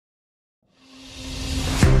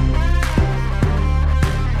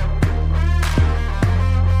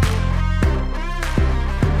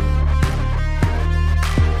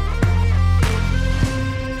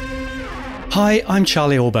Hi, I'm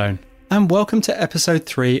Charlie Allbone, and welcome to episode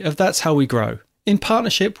 3 of That's How We Grow, in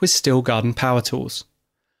partnership with Still Garden Power Tools.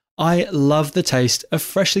 I love the taste of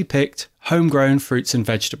freshly picked, homegrown fruits and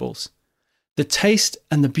vegetables. The taste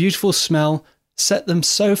and the beautiful smell set them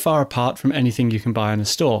so far apart from anything you can buy in a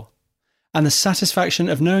store. And the satisfaction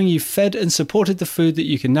of knowing you've fed and supported the food that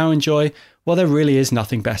you can now enjoy, well, there really is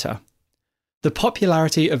nothing better. The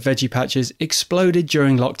popularity of veggie patches exploded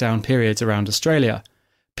during lockdown periods around Australia.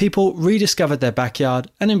 People rediscovered their backyard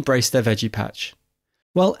and embraced their veggie patch.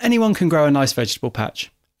 Well, anyone can grow a nice vegetable patch.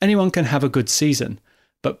 Anyone can have a good season.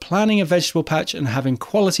 But planning a vegetable patch and having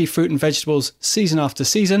quality fruit and vegetables season after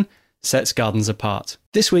season sets gardens apart.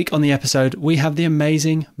 This week on the episode, we have the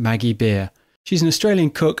amazing Maggie Beer. She's an Australian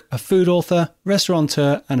cook, a food author,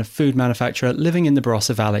 restaurateur, and a food manufacturer living in the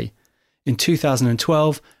Barossa Valley. In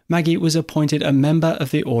 2012, Maggie was appointed a member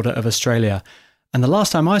of the Order of Australia. And the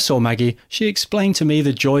last time I saw Maggie, she explained to me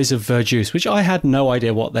the joys of verjuice, which I had no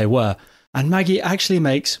idea what they were. And Maggie actually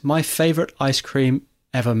makes my favourite ice cream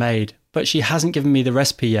ever made, but she hasn't given me the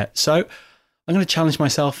recipe yet. So I'm going to challenge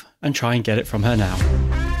myself and try and get it from her now.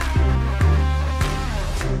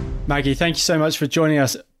 Maggie, thank you so much for joining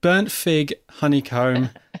us. Burnt fig, honeycomb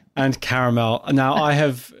and caramel. Now, I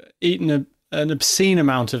have eaten an obscene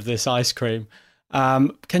amount of this ice cream.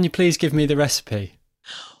 Can you please give me the recipe?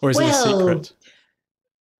 Or is it a secret?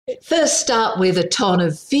 First start with a ton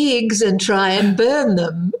of figs and try and burn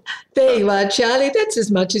them. There you are, Charlie. That's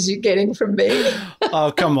as much as you're getting from me.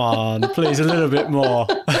 Oh, come on. Please, a little bit more.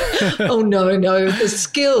 Oh, no. The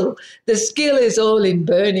skill is all in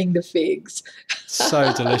burning the figs.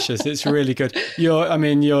 So delicious. It's really good. You're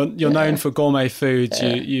known for gourmet foods.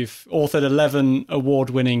 You've authored 11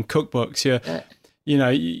 award-winning cookbooks.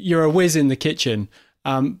 You're a whiz in the kitchen.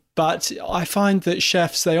 But I find that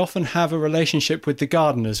chefs, they often have a relationship with the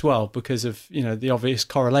garden as well because of, the obvious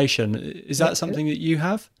correlation. Is that something that you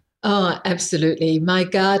have? Oh, absolutely. My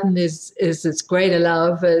garden is as great a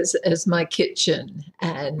love as my kitchen.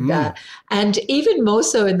 And even more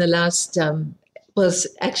so in the last, was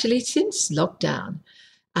actually since lockdown.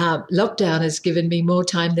 Lockdown has given me more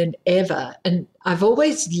time than ever. And I've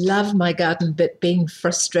always loved my garden, but being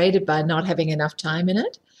frustrated by not having enough time in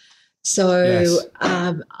it. So yes.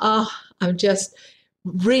 I'm just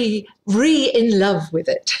in love with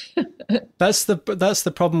it. That's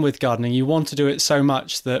the problem with gardening. You want to do it so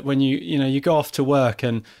much that when you go off to work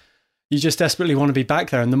and you just desperately want to be back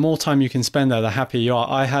there, and the more time you can spend there, the happier you are.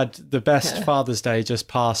 I had the best Father's Day just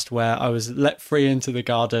passed where I was let free into the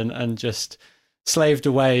garden and just slaved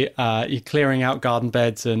away, clearing out garden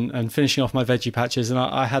beds and finishing off my veggie patches, and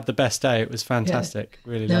I had the best day. It was fantastic.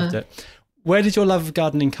 Really loved it. Where did your love of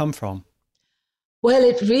gardening come from? Well,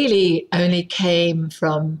 it really only came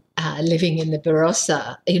from living in the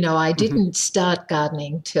Barossa. I didn't start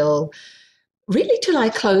gardening till I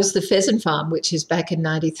closed the pheasant farm, which is back in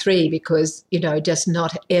 93, because, just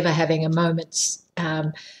not ever having a moment's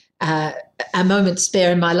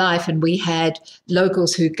spare in my life. And we had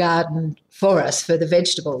locals who gardened for us for the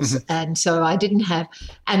vegetables. And so I didn't have,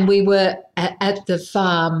 and we were at the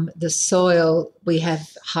farm, the soil, we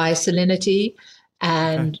have high salinity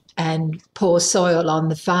and poor soil on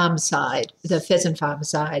the farm side, the pheasant farm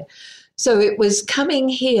side. So it was coming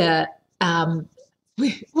here,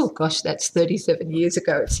 that's 37 years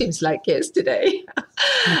ago. It seems like yesterday.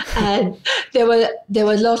 And there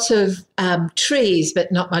were lots of trees,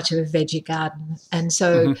 but not much of a veggie garden. And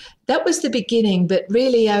so that was the beginning. But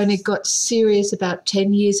really, I only got serious about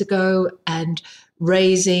 10 years ago and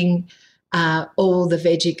raising all the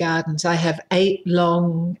veggie gardens. I have 8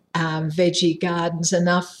 long veggie gardens,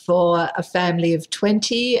 enough for a family of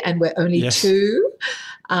 20, and we're only 2.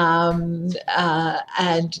 And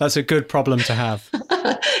that's a good problem to have.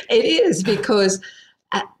 It is, because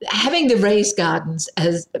having the raised gardens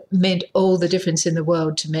has meant all the difference in the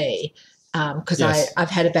world to me, because I've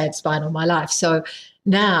had a bad spine all my life. So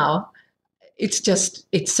now it's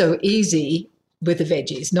so easy with the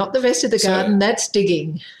veggies, not the rest of the garden. That's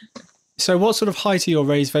digging. So what sort of height are your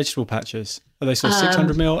raised vegetable patches? Are they sort of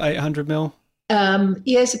 600 mil, 800 mil?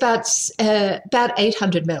 Yes, about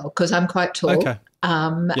 800 mil, because I'm quite tall. Okay.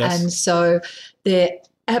 And so they're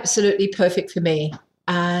absolutely perfect for me.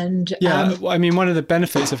 And one of the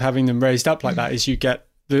benefits of having them raised up like that is you get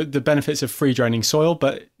the benefits of free draining soil,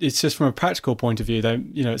 but it's just from a practical point of view, though,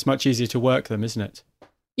 it's much easier to work them, isn't it?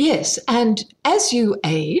 Yes, and as you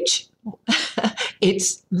age,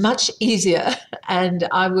 it's much easier, and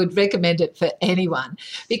I would recommend it for anyone,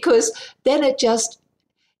 because then it just,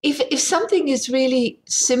 if something is really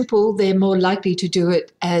simple, they're more likely to do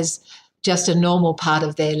it as just a normal part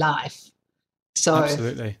of their life. So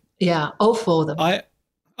absolutely. Yeah, all for them.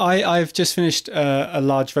 I've just finished a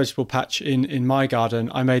large vegetable patch in my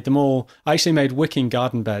garden. I made them all. I actually made wicking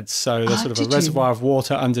garden beds, so there's sort of a reservoir of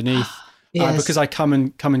water underneath. Yes. Because I come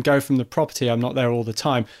and go from the property, I'm not there all the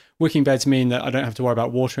time. Wicking beds mean that I don't have to worry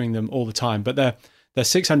about watering them all the time, but they're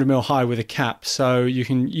 600 mil high with a cap, so you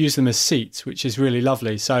can use them as seats, which is really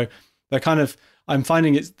lovely. So they're kind of, I'm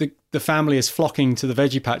finding it's the family is flocking to the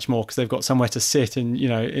veggie patch more because they've got somewhere to sit, and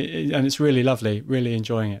and it's really lovely. Really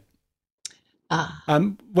enjoying it.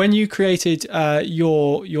 When you created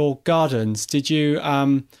your gardens, did you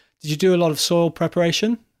do a lot of soil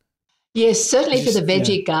preparation? Yes, certainly for the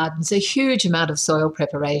veggie gardens, a huge amount of soil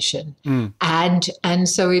preparation, and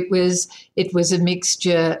so it was a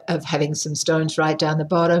mixture of having some stones right down the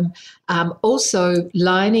bottom, also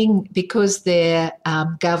lining, because they're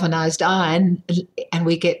galvanized iron and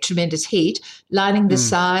we get tremendous heat, lining the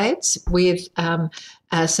sides with some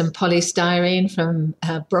polystyrene from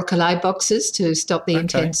broccoli boxes to stop the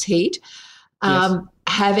intense heat.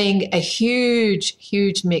 Having a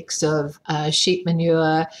huge mix of sheep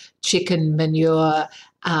manure, chicken manure,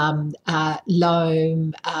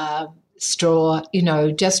 loam, straw,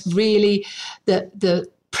 just really the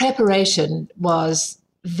preparation was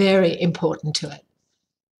very important to it.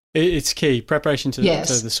 It's key. Preparation to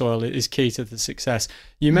the soil is key to the success.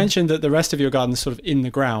 You mentioned that the rest of your garden is sort of in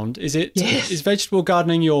the ground. Is vegetable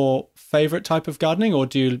gardening your favorite type of gardening, or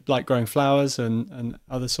do you like growing flowers and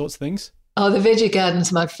other sorts of things? Oh, the veggie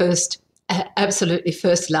garden's my absolutely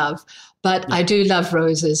first love. But I do love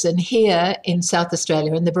roses. And here in South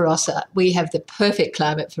Australia, in the Barossa, we have the perfect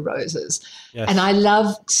climate for roses. Yes. And I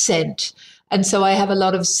love scent. And so I have a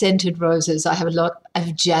lot of scented roses. I have a lot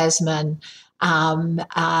of jasmine.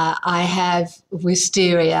 I have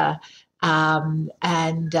wisteria.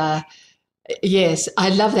 Yes, I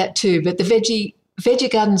love that too. But the veggie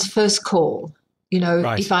garden's first call.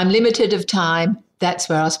 If I'm limited of time, that's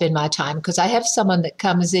where I'll spend my time, because I have someone that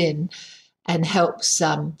comes in and helps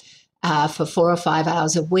for 4 or 5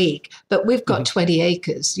 hours a week. But we've got 20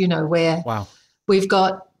 acres, where we've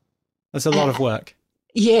got... That's a lot of work.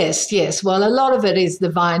 Yes. Well, a lot of it is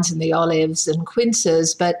the vines and the olives and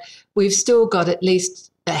quinces, but we've still got at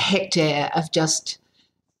least a hectare of just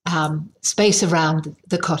space around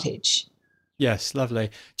the cottage. Yes,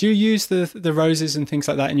 lovely. Do you use the roses and things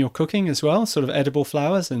like that in your cooking as well, sort of edible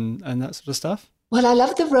flowers and that sort of stuff? Well, I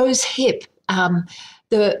love the rose hip.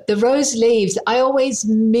 The rose leaves, I always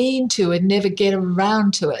mean to and never get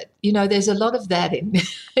around to it. There's a lot of that in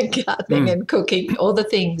gardening and cooking, all the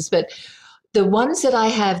things. But the ones that I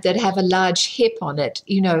have that have a large hip on it,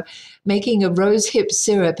 making a rose hip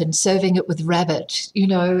syrup and serving it with rabbit,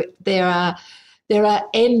 there are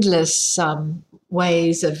endless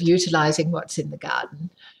ways of utilizing what's in the garden.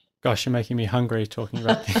 Gosh, you're making me hungry talking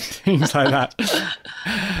about things like that.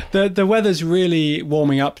 The weather's really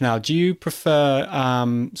warming up now. Do you prefer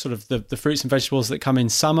sort of the fruits and vegetables that come in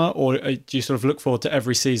summer, or do you sort of look forward to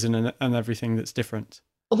every season and everything that's different?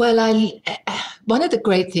 Well, one of the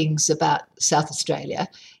great things about South Australia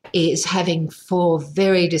is having 4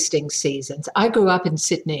 very distinct seasons. I grew up in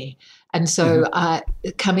Sydney, and so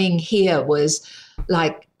coming here was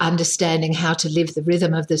like understanding how to live the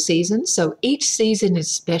rhythm of the season. So each season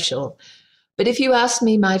is special. But if you ask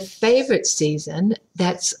me my favorite season,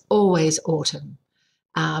 that's always autumn.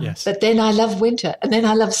 But then I love winter, and then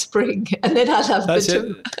I love spring, and then I love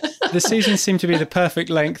autumn. The seasons seem to be the perfect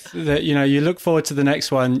length that, you look forward to the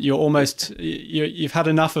next one. You've had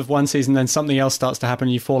enough of one season, then something else starts to happen.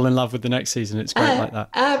 You fall in love with the next season. It's great like that.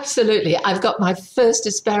 Absolutely. I've got my first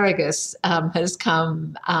asparagus has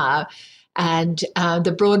come, and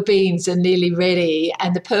the broad beans are nearly ready,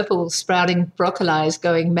 and the purple sprouting broccoli is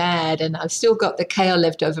going mad, and I've still got the kale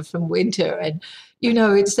left over from winter. And,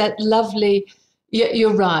 it's that lovely...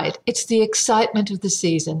 You're right. It's the excitement of the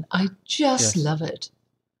season. I just love it.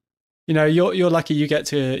 You're lucky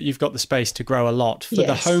you've got the space to grow a lot. For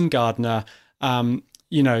the home gardener, in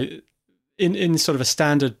sort of a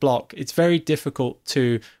standard block, it's very difficult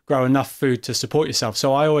to grow enough food to support yourself.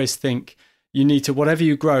 So I always think you need to, whatever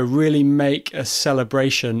you grow, really make a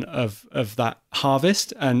celebration of that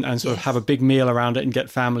harvest and sort of have a big meal around it and get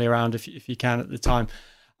family around if you can at the time.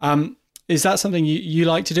 Is that something you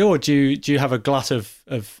like to do, or do you have a glut of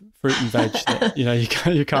fruit and veg that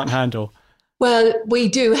you can't handle? Well, we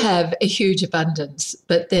do have a huge abundance,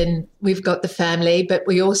 but then we've got the family, but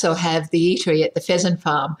we also have the eatery at the pheasant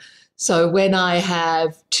farm. So when I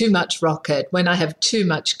have too much rocket, when I have too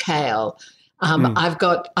much kale, I've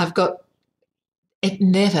got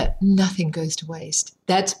it. Nothing goes to waste.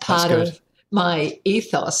 That's part of my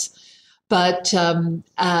ethos. But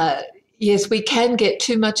yes, we can get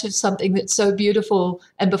too much of something that's so beautiful,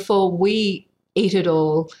 and before we eat it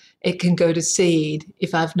all. It can go to seed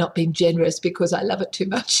if I've not been generous because I love it too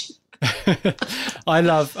much. I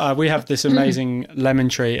love, we have this amazing lemon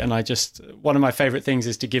tree, and one of my favorite things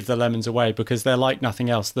is to give the lemons away because they're like nothing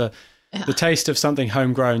else. The taste of something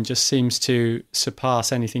homegrown just seems to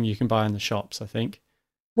surpass anything you can buy in the shops, I think.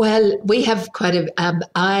 Well, we have quite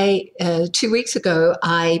 2 weeks ago,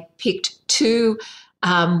 I picked two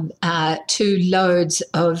loads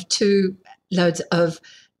of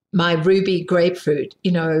my ruby grapefruit.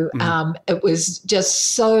 It was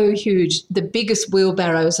just so huge, the biggest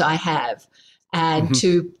wheelbarrows I have, and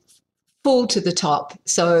full to the top.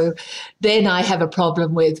 So then I have a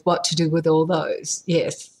problem with what to do with all those.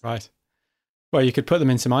 Yes. Right. Well, you could put them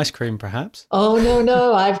in some ice cream, perhaps. Oh,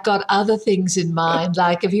 no. I've got other things in mind.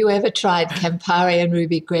 Like, have you ever tried Campari and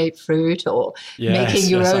ruby grapefruit, or making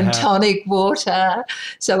your own tonic water?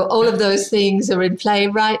 So all of those things are in play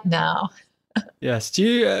right now. Yes. Do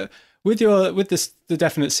you, with the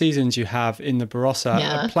definite seasons you have in the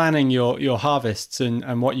Barossa, planning your harvests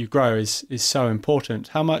and what you grow is so important.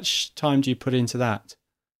 How much time do you put into that?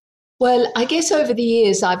 Well, I guess over the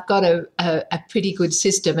years I've got a pretty good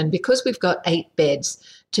system, and because we've got 8 beds,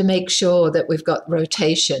 to make sure that we've got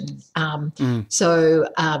rotation. So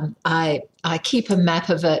I keep a map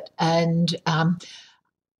of it, and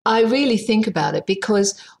I really think about it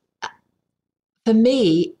because for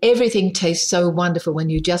me, everything tastes so wonderful when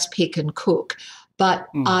you just pick and cook, but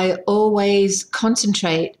I always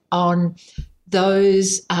concentrate on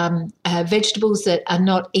those vegetables that are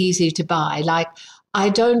not easy to buy. Like, I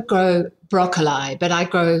don't grow broccoli, but I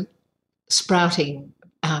grow sprouting,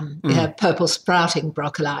 purple sprouting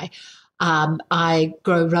broccoli. I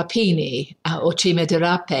grow rapini or cime di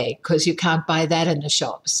rape because you can't buy that in the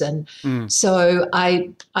shops. And so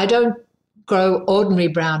I don't grow ordinary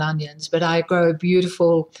brown onions, but I grow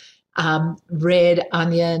beautiful red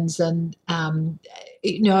onions. And, I'm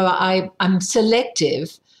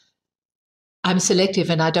selective. I'm selective,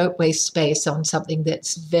 and I don't waste space on something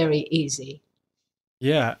that's very easy.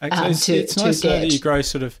 Yeah, it's nice that you grow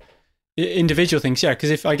sort of individual things. Yeah, because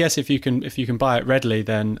if you can buy it readily,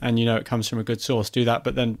 then and it comes from a good source, do that.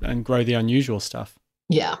 But then and grow the unusual stuff.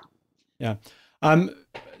 Yeah.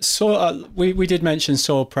 So we did mention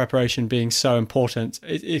soil preparation being so important.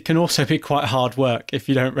 It can also be quite hard work if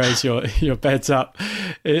you don't raise your beds up.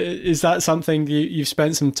 Is that something you've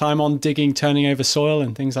spent some time on, digging, turning over soil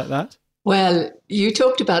and things like that? Well, you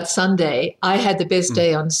talked about Sunday. I had the best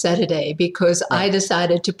day on Saturday because I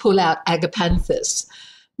decided to pull out agapanthus.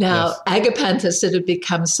 Now, agapanthus had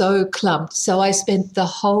become so clumped, so I spent the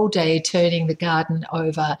whole day turning the garden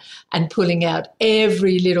over and pulling out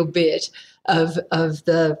every little bit of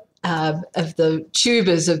the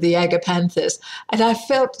tubers of the agapanthus, and I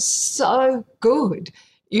felt so good.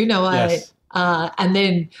 And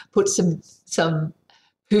then put some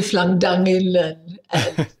hooflung dung in and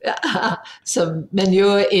some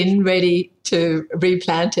manure in, ready to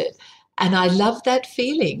replant it. And I love that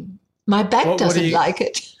feeling. My back doesn't like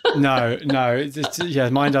it. No.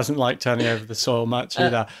 Mine doesn't like turning over the soil much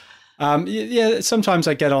either. Sometimes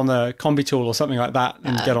I get on a combi tool or something like that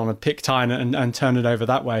and get on a pick tine and turn it over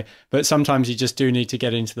that way. But sometimes you just do need to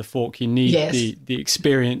get into the fork. You need the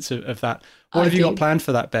experience of that. What have you got planned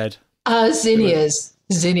for that bed? Zinnias.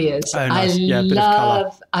 Oh, nice.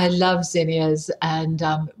 I love zinnias, and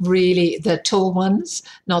really the tall ones,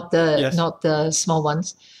 not the small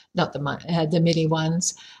ones, not the mini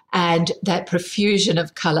ones, and that profusion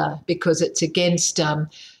of colour, because it's against the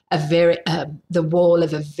wall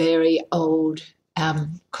of a very old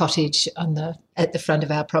cottage at the front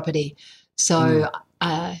of our property. So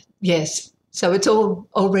yes, so it's all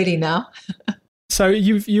ready now. So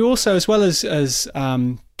you also, as well as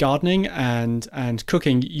gardening and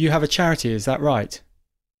cooking, you have a charity, is that right?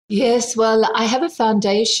 Yes, well, I have a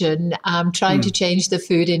foundation trying to change the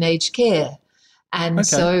food in aged care. And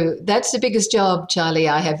so that's the biggest job, Charlie,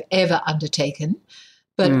 I have ever undertaken.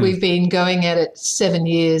 But we've been going at it 7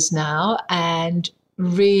 years now, and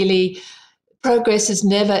really progress is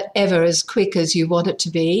never, ever as quick as you want it to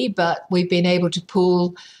be. But we've been able to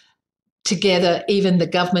pull together even the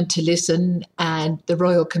government to listen, and the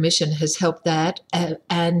Royal Commission has helped that.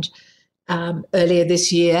 And earlier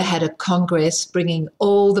this year had a congress bringing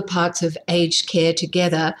all the parts of aged care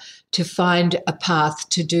together to find a path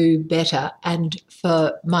to do better. And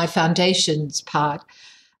for my foundation's part,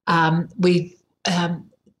 the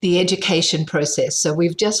education process. So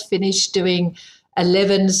we've just finished doing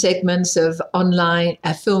 11 segments of online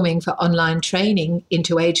filming for online training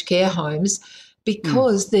into aged care homes,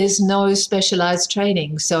 because there's no specialised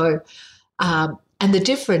training. So the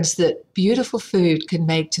difference that beautiful food can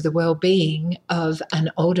make to the well-being of an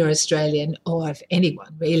older Australian, or of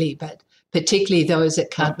anyone really, but particularly those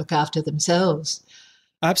that can't look after themselves.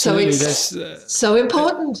 Absolutely. So it's so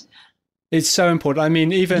important. It's so important. I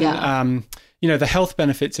mean, even, the health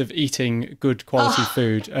benefits of eating good quality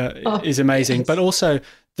food is amazing, yes. but also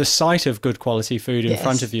the sight of good quality food in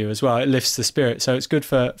front of you as well. It lifts the spirit. So it's good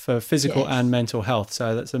for physical and mental health.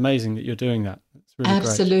 So that's amazing that you're doing that. It's really great.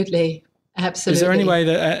 Absolutely. Is there any way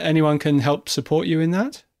that anyone can help support you in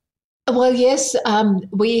that? Well, yes,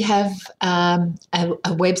 we have a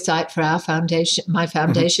website for our foundation, my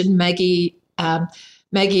foundation, Maggie,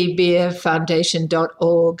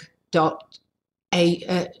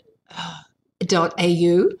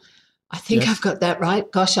 maggiebeerfoundation.org.au. I think I've got that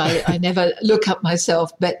right. Gosh, I never look up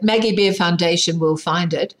myself, but Maggie Beer Foundation will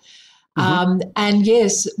find it. And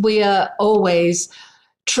yes, we are always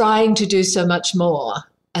trying to do so much more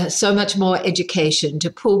education, to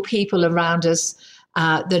pull people around us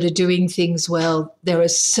that are doing things well. There are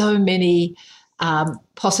so many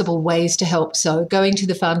possible ways to help. So going to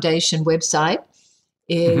the foundation website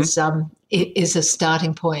is a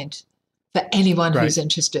starting point for anyone who's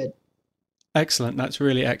interested. Excellent. That's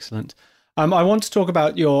really excellent. I want to talk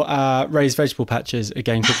about your raised vegetable patches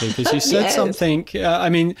again quickly, because you said something.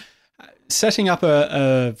 Setting up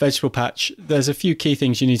a vegetable patch, there's a few key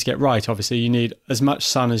things you need to get right. Obviously, you need as much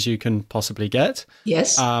sun as you can possibly get.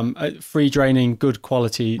 Yes. Free draining, good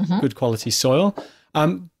quality soil.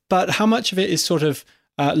 But how much of it is sort of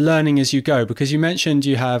learning as you go? Because you mentioned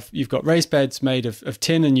you've got raised beds made of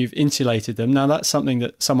tin and you've insulated them. Now that's something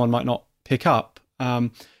that someone might not pick up. How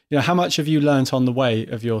much have you learnt on the way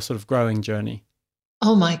of your sort of growing journey?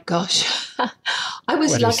 Oh my gosh. I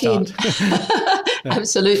was lucky.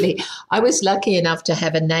 Absolutely. I was lucky enough to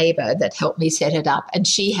have a neighbor that helped me set it up, and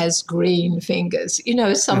she has green fingers.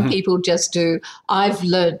 Some people just do. I've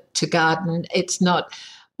learnt to garden. It's not,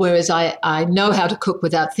 whereas I know how to cook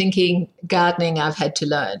without thinking. Gardening, I've had to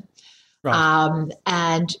learn. Right.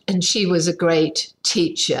 And she was a great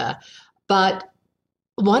teacher. But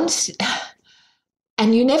once,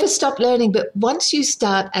 and you never stop learning, but once you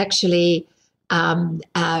start actually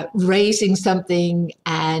raising something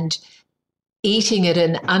and eating it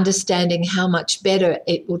and understanding how much better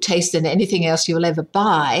it will taste than anything else you'll ever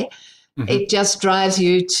buy, it just drives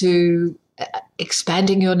you to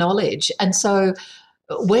expanding your knowledge. And so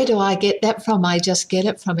where do I get that from? I just get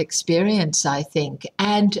it from experience, I think,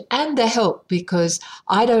 and the help, because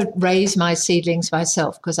I don't raise my seedlings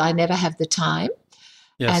myself because I never have the time.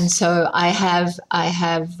 Yes. And so I have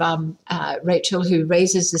Rachel, who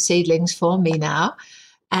raises the seedlings for me now,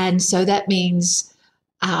 and so that means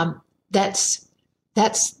that's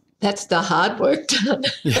the hard work done.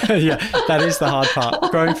 yeah, that is the hard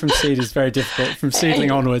part. Growing from seed is very difficult. From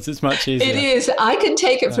seedling onwards, it's much easier. It is. I can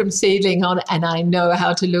take it from seedling on, and I know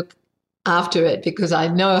how to look after it because I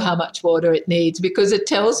know how much water it needs, because it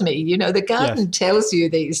tells me. The garden tells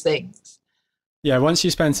you these things. Yeah, once you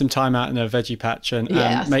spend some time out in a veggie patch and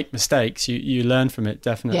make mistakes, you learn from it,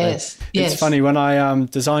 definitely. Yes. It's funny, when I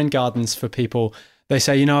design gardens for people, they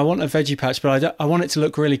say, I want a veggie patch, but I want it to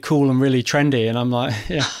look really cool and really trendy. And I'm like,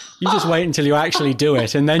 you just wait until you actually do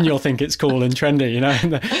it, and then you'll think it's cool and trendy,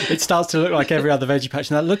 And it starts to look like every other veggie patch.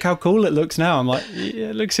 And look how cool it looks now. I'm like,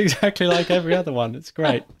 it looks exactly like every other one. It's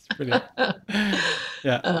great. It's brilliant.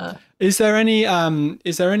 Yeah. Is there any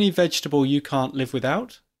vegetable you can't live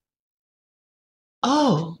without?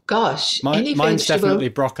 Oh gosh, mine's definitely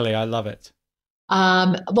broccoli. I love it.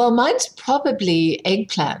 Well, mine's probably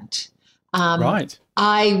eggplant. Right.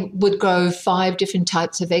 I would grow 5 different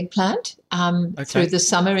types of eggplant through the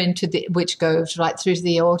summer which goes right through to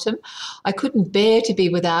the autumn. I couldn't bear to be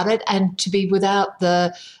without it, and to be without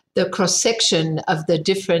the cross section of the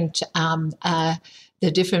different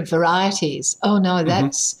varieties. Oh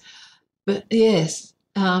no, but yes.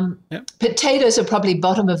 Potatoes are probably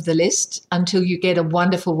bottom of the list until you get a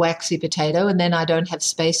wonderful waxy potato, and then I don't have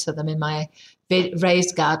space for them in my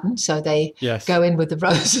raised garden, so they go in with the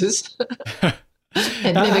roses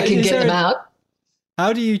and never can get them out.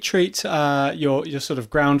 How do you treat your sort of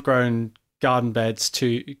ground grown garden beds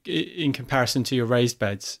in comparison to your raised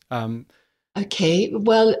beds? Okay,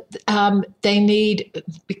 well, they need,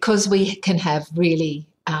 because we can have really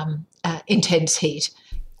intense heat,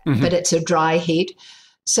 but it's a dry heat.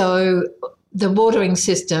 So the watering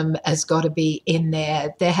system has got to be in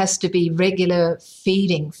there. There has to be regular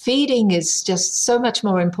feeding. Feeding is just so much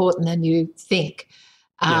more important than you think.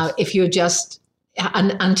 If you're just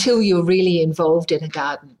until you're really involved in a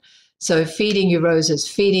garden. So feeding your roses,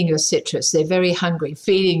 feeding your citrus, they're very hungry.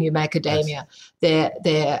 Feeding your macadamia, they're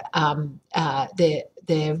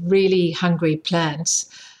they're really hungry plants.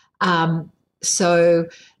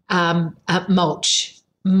 Mulch.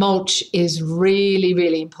 Mulch is really,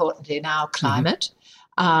 really important in our climate.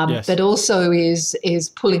 Yes. But also is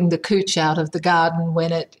pulling the cooch out of the garden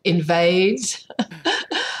when it invades.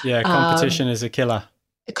 Yeah, competition is a killer.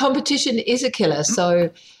 Competition is a killer.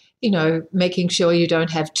 So, making sure you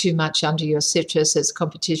don't have too much under your citrus as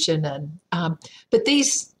competition. And but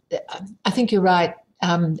these, I think you're right.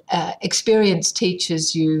 Experience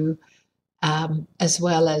teaches you as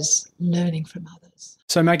well as learning from others.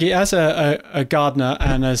 So, Maggie, as a gardener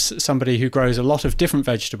and as somebody who grows a lot of different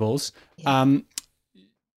vegetables,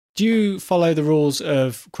 do you follow the rules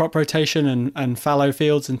of crop rotation and fallow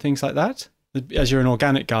fields and things like that? As you're an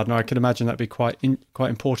organic gardener, I could imagine that'd be quite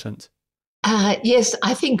important. Yes,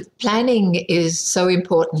 I think planning is so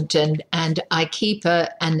important, and I keep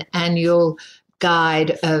an annual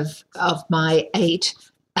guide of my 8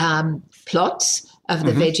 plots of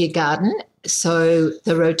the veggie garden. So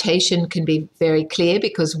the rotation can be very clear,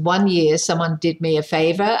 because one year someone did me a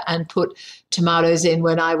favor and put tomatoes in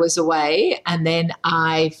when I was away, and then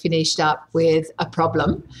I finished up with a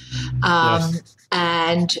problem. Yes.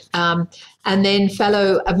 And then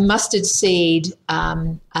fallow mustard seed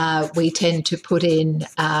we tend to put in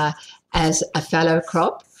as a fallow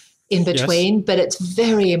crop in between, but it's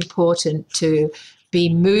very important to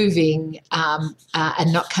be moving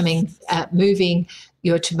and not moving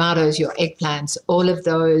your tomatoes, your eggplants, all of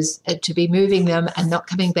those, to be moving them and not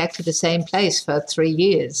coming back to the same place for 3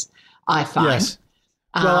 years, I find. Yes.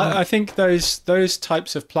 Well, I think those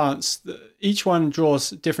types of plants, each one draws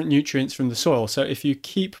different nutrients from the soil. So if you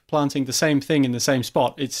keep planting the same thing in the same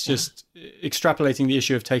spot, it's just extrapolating the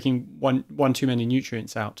issue of taking one too many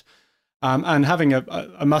nutrients out. And having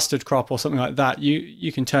a mustard crop or something like that,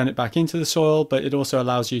 you can turn it back into the soil, but it also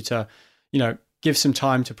allows you to, give some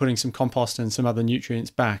time to putting some compost and some other nutrients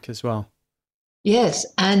back as well. Yes,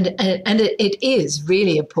 and it is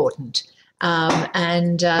really important.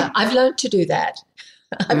 And I've learned to do that.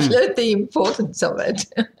 I've learned the importance of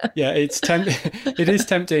it. Yeah, it is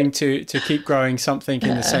tempting to keep growing something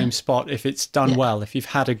in the same spot if it's done well. If you've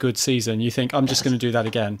had a good season, you think, I'm just going to do that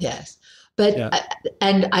again. Yes. But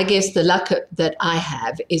and I guess the luck that I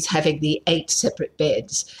have is having the 8 separate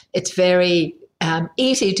beds. It's very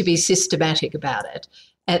easy to be systematic about it.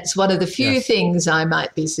 It's one of the few things I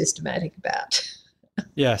might be systematic about.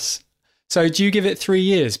 Yes. So do you give it 3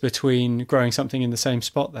 years between growing something in the same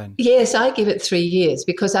spot then? Yes, I give it 3 years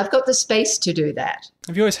because I've got the space to do that.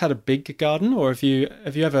 Have you always had a big garden, or have you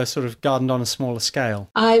ever sort of gardened on a smaller scale?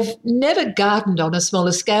 I've never gardened on a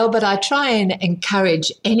smaller scale, but I try and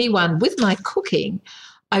encourage anyone with my cooking.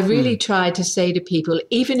 I really try to say to people,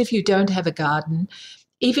 even if you don't have a garden,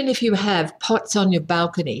 even if you have pots on your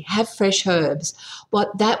balcony, have fresh herbs,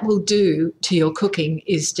 what that will do to your cooking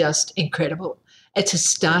is just incredible. It's a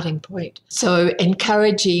starting point. So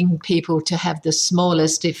encouraging people to have the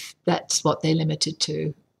smallest, if that's what they're limited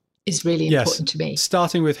to, is really important to me.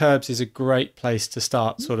 Starting with herbs is a great place to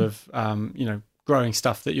start sort of, growing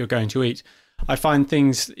stuff that you're going to eat. I find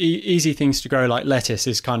things, easy things to grow, like lettuce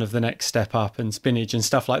is kind of the next step up, and spinach and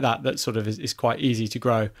stuff like that sort of is quite easy to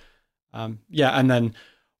grow. And then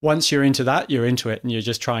once you're into that, you're into it and you're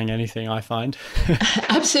just trying anything, I find.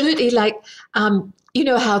 Absolutely. Like, you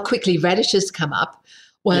know how quickly radishes come up?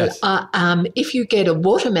 Well, if you get a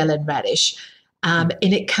watermelon radish and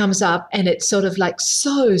it comes up and it's sort of like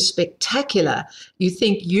so spectacular, you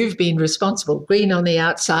think you've been responsible, green on the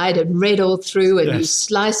outside and red all through, and you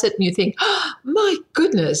slice it and you think, oh, my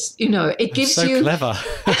goodness, it gives so you... clever.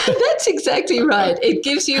 That's exactly right. It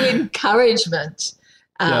gives you encouragement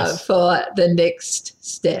for the next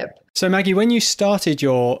step. So Maggie, when you started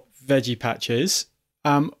your veggie patches,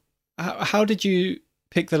 how did you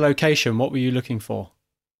pick the location? What were you looking for?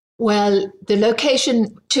 Well, the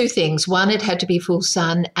location, 2 things. One, it had to be full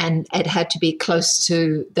sun, and it had to be close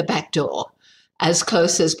to the back door, as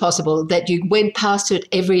close as possible, that you went past it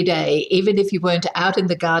every day. Even if you weren't out in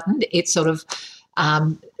the garden, it sort of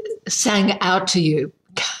sang out to you.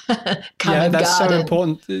 That's so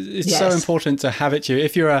important. It's so important to have it to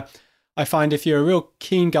you. I find if you're a real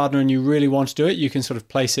keen gardener and you really want to do it, you can sort of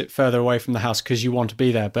place it further away from the house because you want to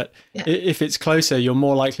be there. But if it's closer, you're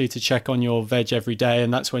more likely to check on your veg every day,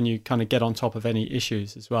 and that's when you kind of get on top of any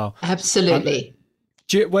issues as well. Absolutely.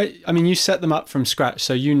 You set them up from scratch,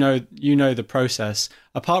 so you know the process.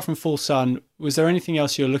 Apart from full sun, was there anything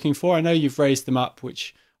else you're looking for? I know you've raised them up,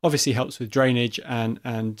 which obviously helps with drainage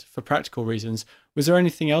and for practical reasons. Was there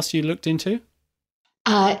anything else you looked into?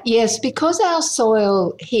 Yes, because our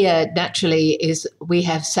soil here naturally we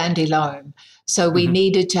have sandy loam. So we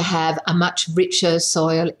needed to have a much richer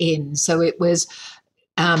soil in. So it was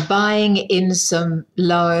buying in some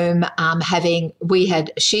loam, we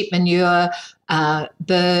had sheep manure,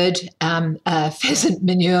 bird, pheasant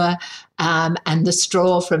manure, and the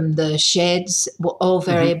straw from the sheds were all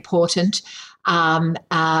very important.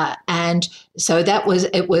 And so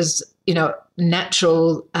it was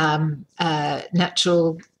natural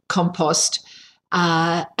compost,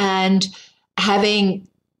 and having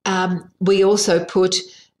we also put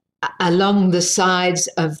along the sides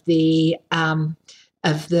of the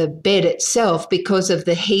bed itself, because of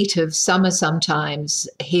the heat of summer sometimes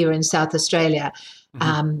here in South Australia.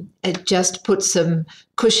 It just put some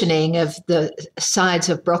cushioning of the sides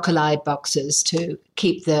of broccoli boxes to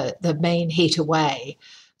keep the main heat away.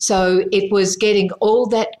 So it was getting all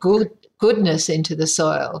that goodness into the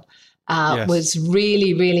soil was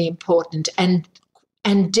really, really important and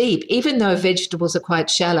deep. Even though vegetables are quite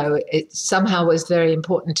shallow, it somehow was very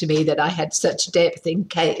important to me that I had such depth in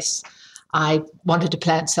case I wanted to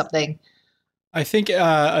plant something. I think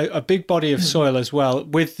a big body of soil as well,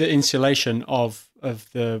 with the insulation of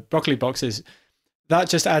the broccoli boxes, that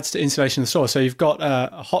just adds to insulation of the soil. So you've got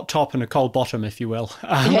a hot top and a cold bottom, if you will,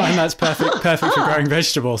 and that's perfect for growing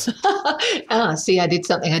vegetables. See, I did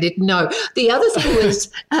something I didn't know. The other thing was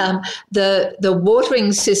the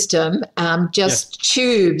watering system,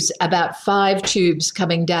 tubes, about 5 tubes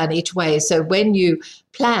coming down each way. So when you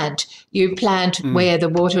plant where the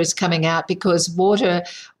water is coming out, because water,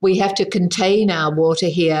 we have to contain our water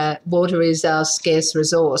here. Water is our scarce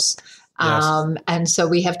resource. And so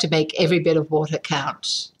we have to make every bit of water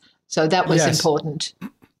count. So that was important.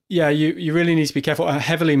 Yeah, you really need to be careful.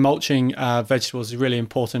 Heavily mulching vegetables is really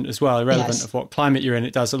important as well, irrelevant of what climate you're in.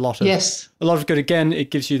 It does a lot of good. Again,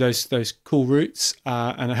 it gives you those cool roots,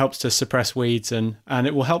 and it helps to suppress weeds, and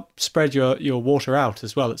it will help spread your water out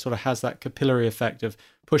as well. It sort of has that capillary effect of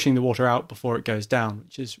pushing the water out before it goes down,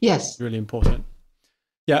 which is really important.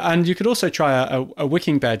 Yeah, and you could also try a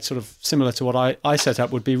wicking bed, sort of similar to what I set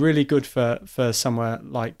up, would be really good for somewhere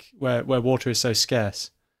like where water is so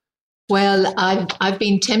scarce. Well, I've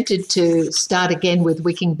been tempted to start again with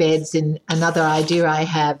wicking beds in another idea I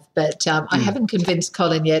have, but I haven't convinced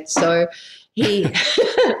Colin yet. So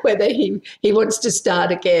whether he wants to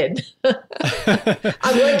start again.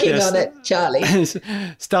 I'm working on it, Charlie.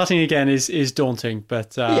 Starting again is daunting,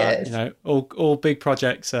 but all big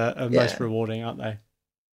projects are most rewarding, aren't they?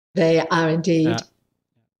 They are indeed.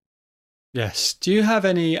 Yes. Do you have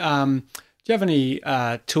any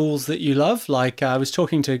tools that you love? Like I was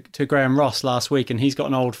talking to Graham Ross last week, and he's got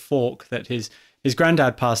an old fork that his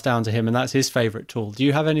granddad passed down to him, and that's his favourite tool. Do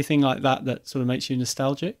you have anything like that sort of makes you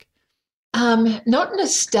nostalgic? Not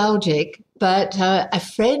nostalgic, but a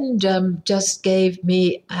friend just gave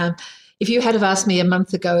me. If you had have asked me a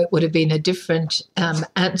month ago, it would have been a different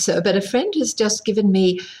answer. But a friend has just given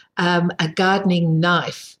me a gardening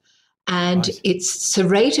knife. And it's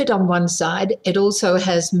serrated on one side. It also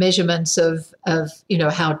has measurements of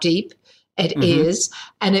how deep it is.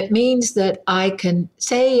 And it means that I can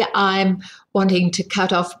say I'm wanting to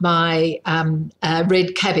cut off my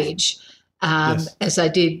red cabbage, as I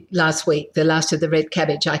did last week, the last of the red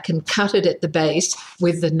cabbage. I can cut it at the base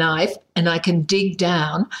with the knife, and I can dig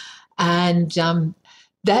down. And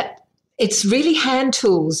that it's really hand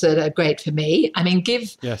tools that are great for me. I mean,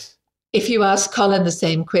 if you ask Colin the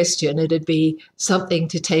same question, it'd be something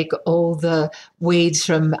to take all the weeds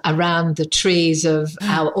from around the trees of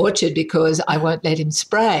our orchard, because I won't let him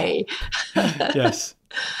spray. Yes.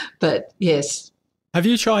 But yes. Have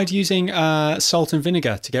you tried using salt and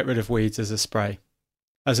vinegar to get rid of weeds as a spray,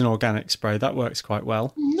 as an organic spray? That works quite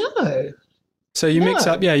well. No. So you mix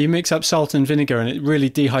up salt and vinegar, and it really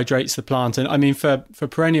dehydrates the plant. And I mean, for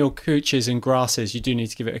perennial couches and grasses, you do need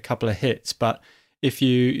to give it a couple of hits, but if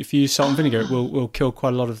you use salt and vinegar, it will kill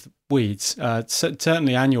quite a lot of weeds,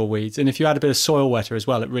 certainly annual weeds. And if you add a bit of soil wetter as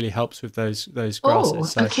well, it really helps with those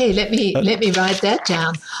grasses. Oh, okay. Let me write that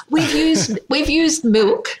down. We've used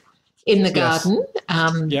milk in the garden.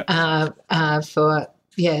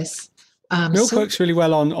 Milk works really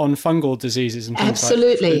well on fungal diseases and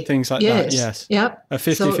things like that. Yes. Yep. A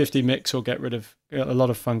 50-50 mix will get rid of a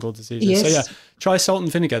lot of fungal diseases. Yes. So try salt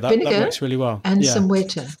and vinegar. That works really well. And some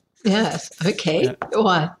wetter. Yes. Okay. Yeah. Go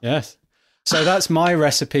on. Yes. So that's my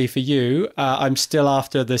recipe for you. I'm still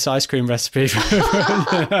after this ice cream recipe. A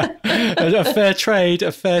fair trade.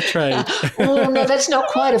 Oh, no, that's not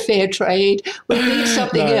quite a fair trade. We need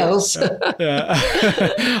something else.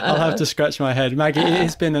 I'll have to scratch my head. Maggie, it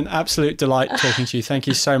has been an absolute delight talking to you. Thank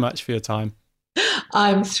you so much for your time.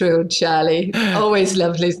 I'm thrilled, Charlie. Always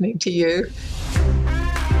love listening to you.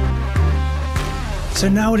 So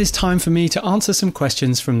now it is time for me to answer some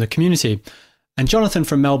questions from the community. And Jonathan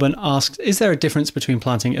from Melbourne asks, is there a difference between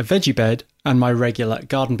planting a veggie bed and my regular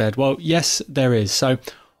garden bed? Well, yes, there is. So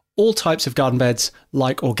all types of garden beds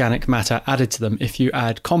like organic matter added to them. If you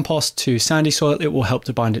add compost to sandy soil, it will help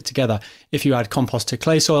to bind it together. If you add compost to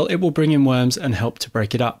clay soil, it will bring in worms and help to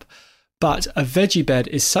break it up. But a veggie bed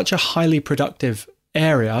is such a highly productive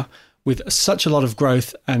area with such a lot of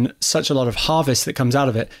growth and such a lot of harvest that comes out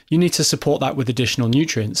of it. You need to support that with additional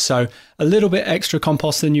nutrients. So a little bit extra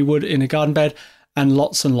compost than you would in a garden bed, and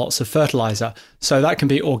lots of fertilizer. So that can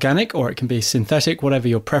be organic or it can be synthetic, whatever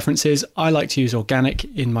your preference is. I like to use organic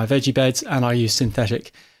in my veggie beds, and I use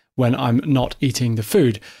synthetic when I'm not eating the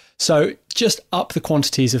food. So just up the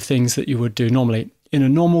quantities of things that you would do normally. In a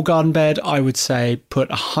normal garden bed, I would say put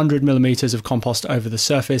 100 millimeters of compost over the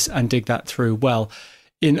surface and dig that through well.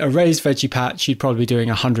 In a raised veggie patch, you'd probably be doing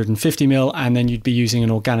 150 mil, and then you'd be using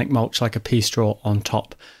an organic mulch like a pea straw on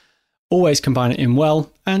top. Always combine it in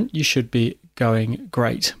well, and you should be going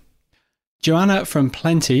great. Joanna from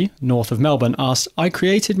Plenty, north of Melbourne, asked, I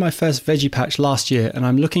created my first veggie patch last year and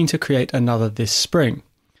I'm looking to create another this spring.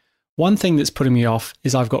 One thing that's putting me off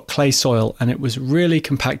is I've got clay soil and it was really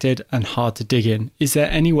compacted and hard to dig in. Is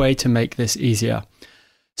there any way to make this easier?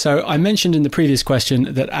 So I mentioned in the previous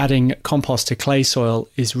question that adding compost to clay soil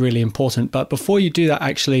is really important, but before you do that,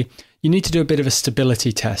 actually, you need to do a bit of a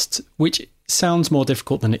stability test, which sounds more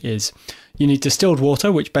difficult than it is. You need distilled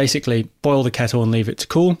water, which basically boil the kettle and leave it to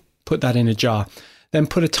cool, put that in a jar. Then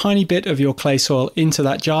put a tiny bit of your clay soil into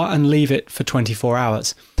that jar and leave it for 24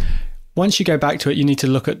 hours. Once you go back to it, you need to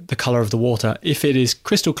look at the colour of the water. If it is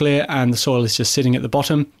crystal clear and the soil is just sitting at the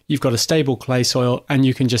bottom, you've got a stable clay soil and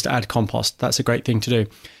you can just add compost. That's a great thing to do.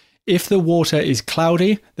 If the water is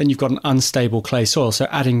cloudy, then you've got an unstable clay soil. So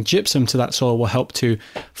adding gypsum to that soil will help to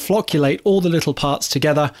flocculate all the little parts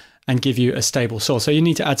together and give you a stable soil. So you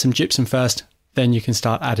need to add some gypsum first, then you can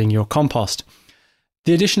start adding your compost.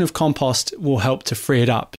 The addition of compost will help to free it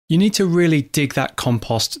up. You need to really dig that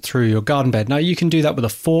compost through your garden bed. Now you can do that with a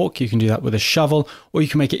fork, you can do that with a shovel, or you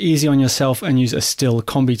can make it easy on yourself and use a Stihl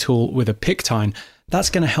combi tool with a pick tine.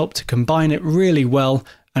 That's going to help to combine it really well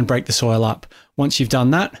and break the soil up. Once you've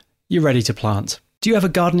done that, you're ready to plant. Do you have a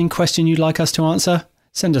gardening question you'd like us to answer?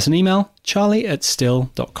 Send us an email,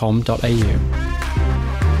 charlie@stihl.com.au.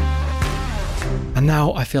 And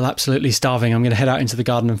now I feel absolutely starving. I'm going to head out into the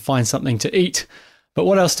garden and find something to eat. But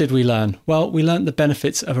what else did we learn? Well, we learned the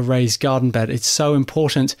benefits of a raised garden bed. It's so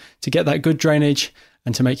important to get that good drainage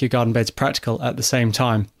and to make your garden beds practical at the same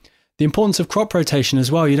time. The importance of crop rotation as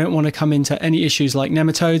well. You don't want to come into any issues like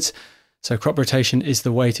nematodes, so crop rotation is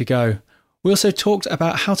the way to go. We also talked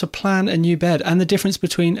about how to plan a new bed and the difference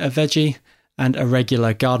between a veggie and a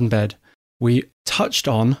regular garden bed. We touched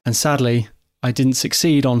on, and sadly, I didn't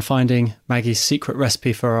succeed on finding Maggie's secret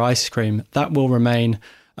recipe for her ice cream. That will remain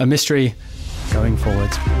a mystery going forward.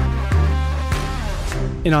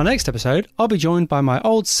 In our next episode, I'll be joined by my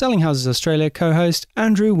old Selling Houses Australia co-host,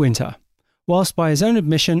 Andrew Winter. Whilst by his own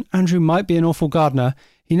admission, Andrew might be an awful gardener,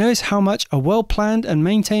 he knows how much a well-planned and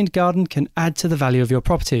maintained garden can add to the value of your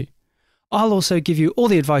property. I'll also give you all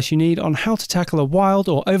the advice you need on how to tackle a wild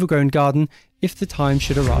or overgrown garden if the time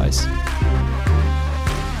should arise.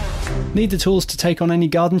 Need the tools to take on any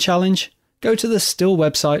garden challenge? Go to the Stihl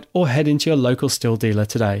website or head into your local Stihl dealer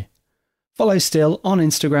today. Follow Stihl on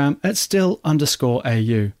Instagram at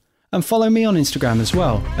Stihl_AU. And follow me on Instagram as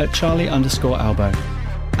well at Charlie_Albo.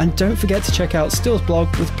 And don't forget to check out Stihl's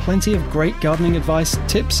blog with plenty of great gardening advice,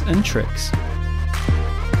 tips and tricks.